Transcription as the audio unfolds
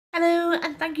Hello,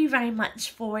 and thank you very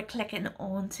much for clicking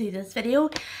on to this video.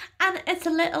 And it's a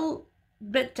little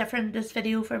bit different, this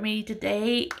video for me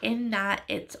today, in that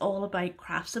it's all about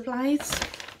craft supplies,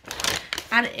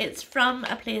 and it's from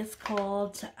a place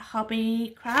called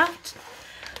Hobbycraft.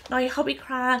 Now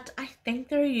Hobbycraft, I think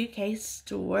they're a UK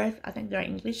store, I think they're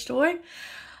an English store.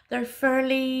 They're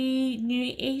fairly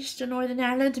new-ish to Northern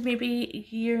Ireland, maybe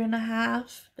a year and a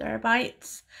half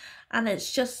thereabouts, and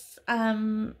it's just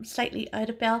slightly out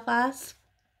of Belfast.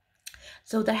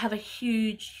 So they have a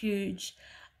huge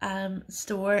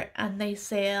store, and they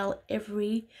sell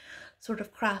every sort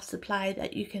of craft supply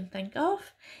that you can think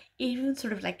of, even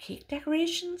sort of like cake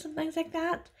decorations and things like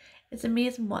that. It's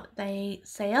amazing what they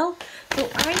sell. So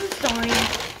I was down,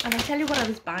 and I'll tell you what I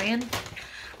was buying.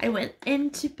 I went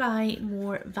in to buy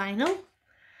more vinyl.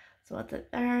 So what's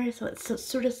it there? So it's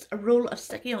sort of a roll of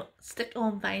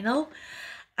stick-on vinyl.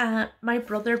 My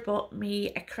brother bought me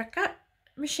a Cricut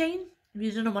machine. If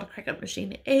you don't know what a Cricut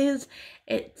machine is,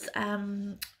 it's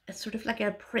sort of like a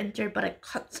printer, but it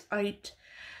cuts out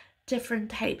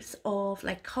different types of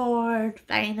like card,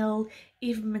 vinyl,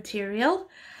 even material.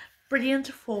 Brilliant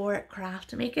for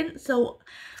craft making. So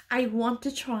I want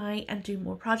to try and do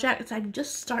more projects. I'm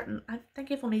just starting. I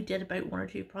think I've only did about 1 or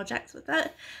 2 projects with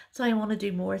it, so I want to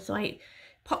do more. So I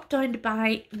popped down to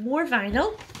buy more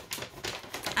vinyl,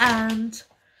 and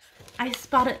I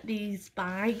spotted these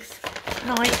bags.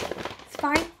 Now it's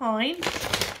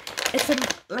 £5. It's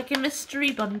like a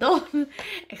mystery bundle,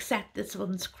 except this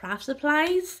one's craft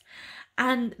supplies.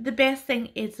 And the best thing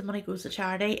is the money goes to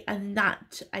charity, and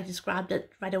that I just grabbed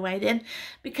it right away then,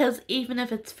 because even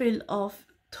if it's full of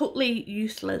totally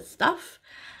useless stuff,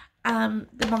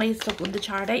 the money is still going to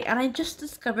charity. And I just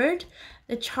discovered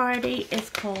the charity is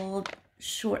called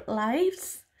Short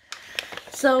Lives.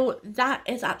 So that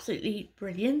is absolutely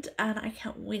brilliant, and I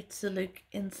can't wait to look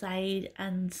inside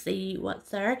and see what's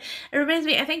there. It reminds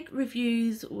me, I think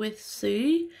Reviews with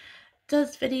Sue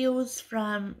does videos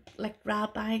from like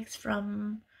grab bags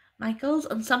from Michaels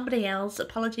and somebody else.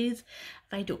 Apologies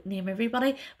if I don't name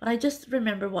everybody, but I just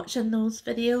remember watching those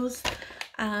videos.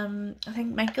 I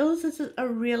think Michaels is a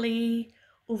really,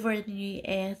 over in the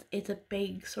US, it's a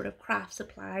big sort of craft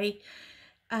supply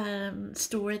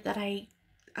store that I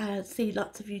see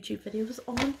lots of YouTube videos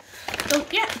on. So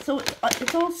yeah, so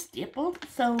it's all stapled,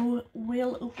 so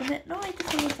we'll open it now.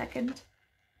 Just in a second.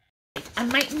 I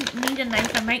might need a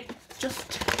knife. I might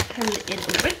just pull it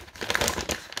open.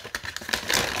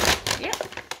 Yep.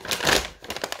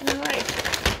 Alright.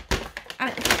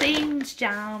 And it seems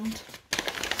jammed.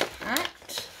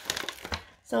 Packed.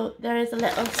 So there is a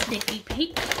little sneaky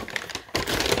peek.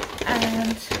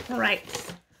 And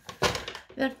right.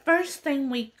 The first thing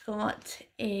we got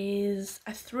is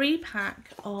a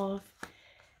 3-pack of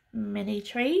mini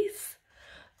trays.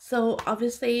 So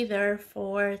obviously they're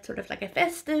for sort of like a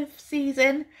festive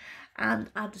season,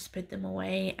 and I'll just put them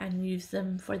away and use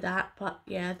them for that. But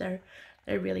yeah, they're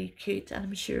really cute, and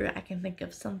I'm sure I can think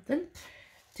of something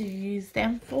to use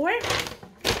them for.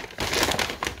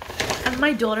 And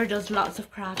my daughter does lots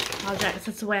of craft projects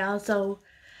as well, so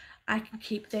I can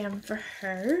keep them for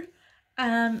her.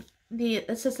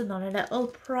 This is another little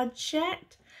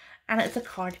project, and it's a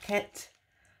card kit.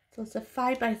 So it's a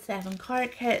 5x7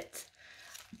 card kit.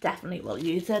 Definitely will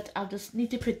use it. I'll just need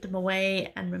to put them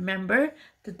away and remember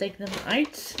to dig them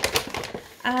out.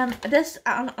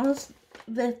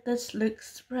 This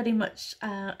looks pretty much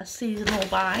a seasonal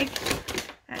bag,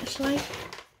 actually.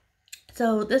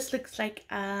 So this looks like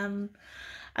a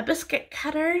biscuit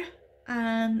cutter,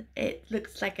 and it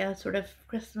looks like a sort of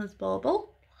Christmas bauble.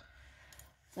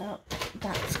 So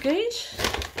that's good.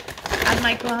 And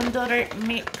my granddaughter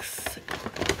makes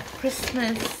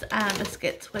Christmas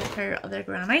biscuits with her other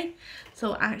granny,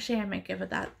 so actually I might give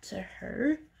that to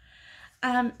her.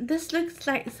 This looks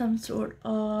like some sort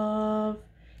of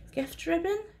gift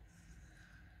ribbon,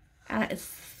 and it's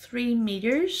 3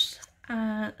 meters,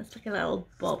 and it's like a little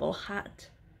bobble hat.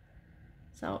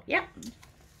 So yeah.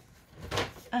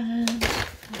 And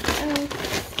what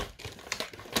else?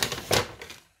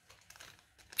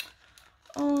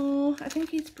 Oh, I think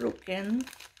he's broken,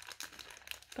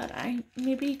 but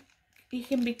maybe he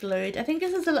can be glued. I think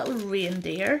this is a little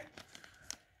reindeer.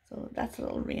 So that's a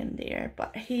little reindeer,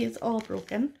 but he is all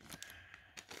broken.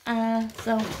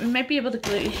 So we might be able to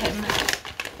glue him.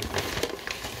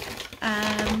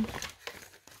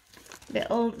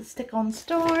 Little stick-on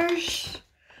stars,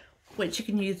 which you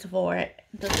can use for it.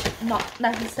 Not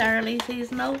necessarily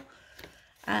seasonal.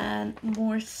 And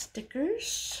more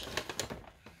stickers.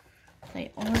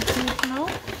 They are seasonal.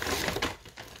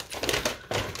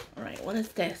 Right, what is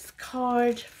this?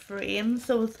 Card frame.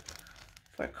 So it's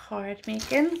for card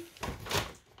making.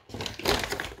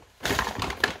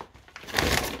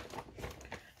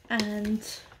 And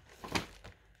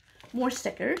more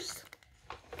stickers.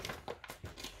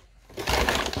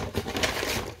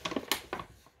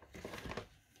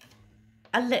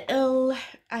 A little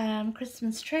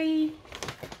Christmas tree.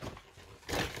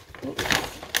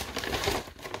 Oops.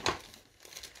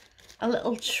 A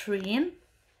little train.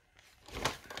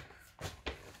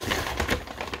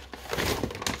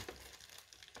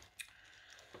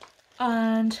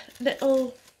 And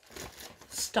little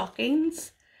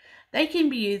stockings. They can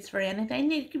be used for anything.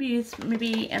 They can be used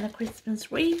maybe in a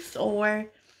Christmas wreath or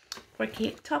for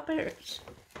cake toppers.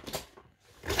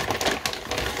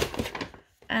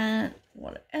 And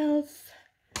what else?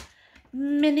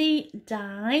 Mini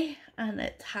die, and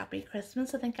it's Happy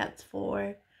Christmas. I think that's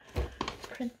for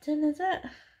printing, is it?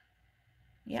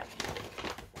 Yep.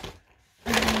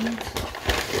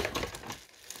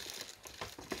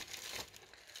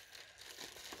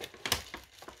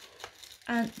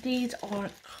 And these are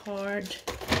card.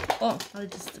 Oh, I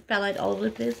just fell out all over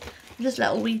the place. Just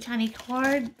little wee tiny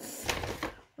cards.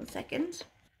 1 second.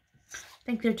 I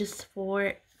think they're just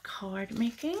for card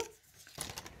making.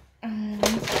 And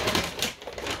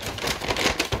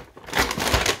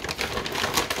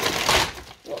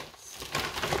whoops.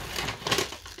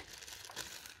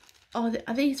 Oh,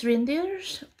 are these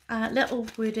reindeers? Little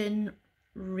wooden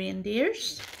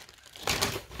reindeers.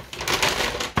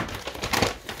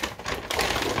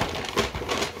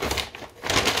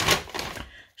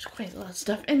 Quite a lot of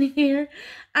stuff in here.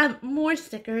 More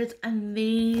stickers, and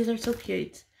these are so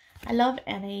cute. I love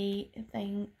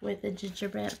anything with a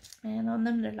gingerbread man on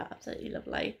them. They're absolutely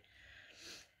lovely.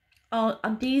 Oh,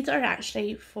 and these are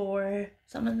actually for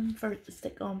some of them for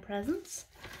stick-on presents.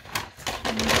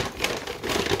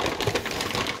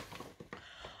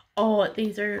 Oh,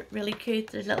 these are really cute.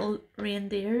 They're little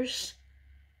reindeers.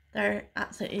 They're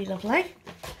absolutely lovely.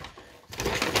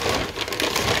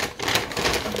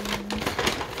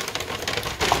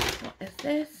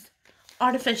 This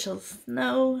artificial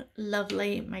snow.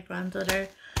 Lovely. My granddaughter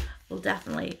will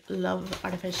definitely love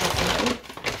artificial snow.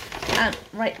 And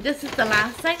right, this is the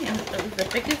last thing, and it was the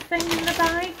biggest thing in the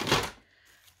bag,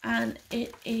 and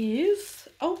it is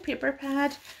paper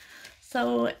pad.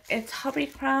 So it's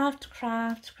Hobbycraft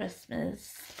Craft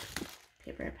Christmas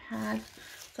paper pad.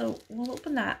 So we'll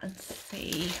open that and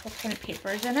see what kind of paper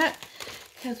is in it,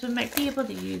 because we might be able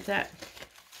to use it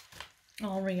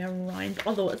all around,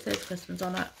 although it says Christmas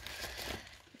on it.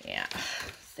 Yeah,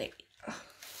 see.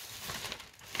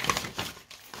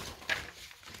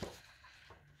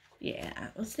 Yeah,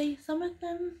 we'll see some of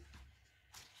them.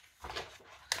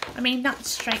 I mean, that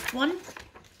striped one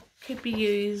could be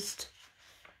used,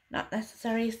 not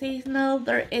necessarily seasonal.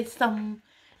 There is some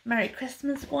Merry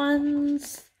Christmas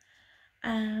ones.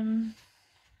 It's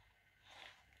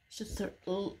just a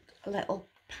little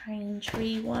pine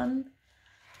tree one.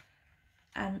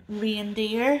 And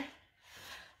reindeer,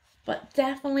 but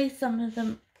definitely some of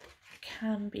them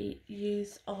can be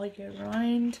used all year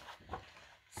round.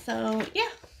 So yeah,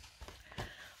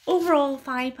 overall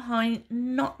 £5,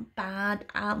 not bad.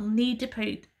 I'll need to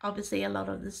put obviously a lot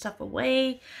of the stuff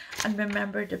away and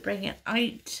remember to bring it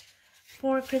out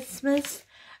for Christmas,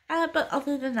 but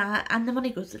other than that, and the money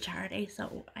goes to charity,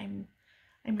 so I'm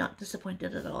not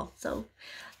disappointed at all. So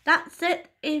that's it.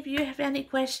 If you have any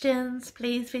questions,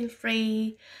 please feel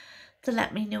free to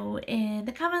let me know in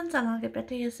the comments, and I'll get back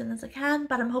to you as soon as I can.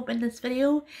 But I'm hoping this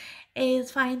video is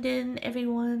finding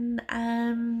everyone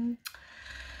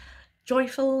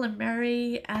joyful and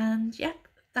merry, and yeah,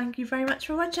 thank you very much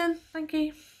for watching. Thank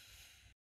you.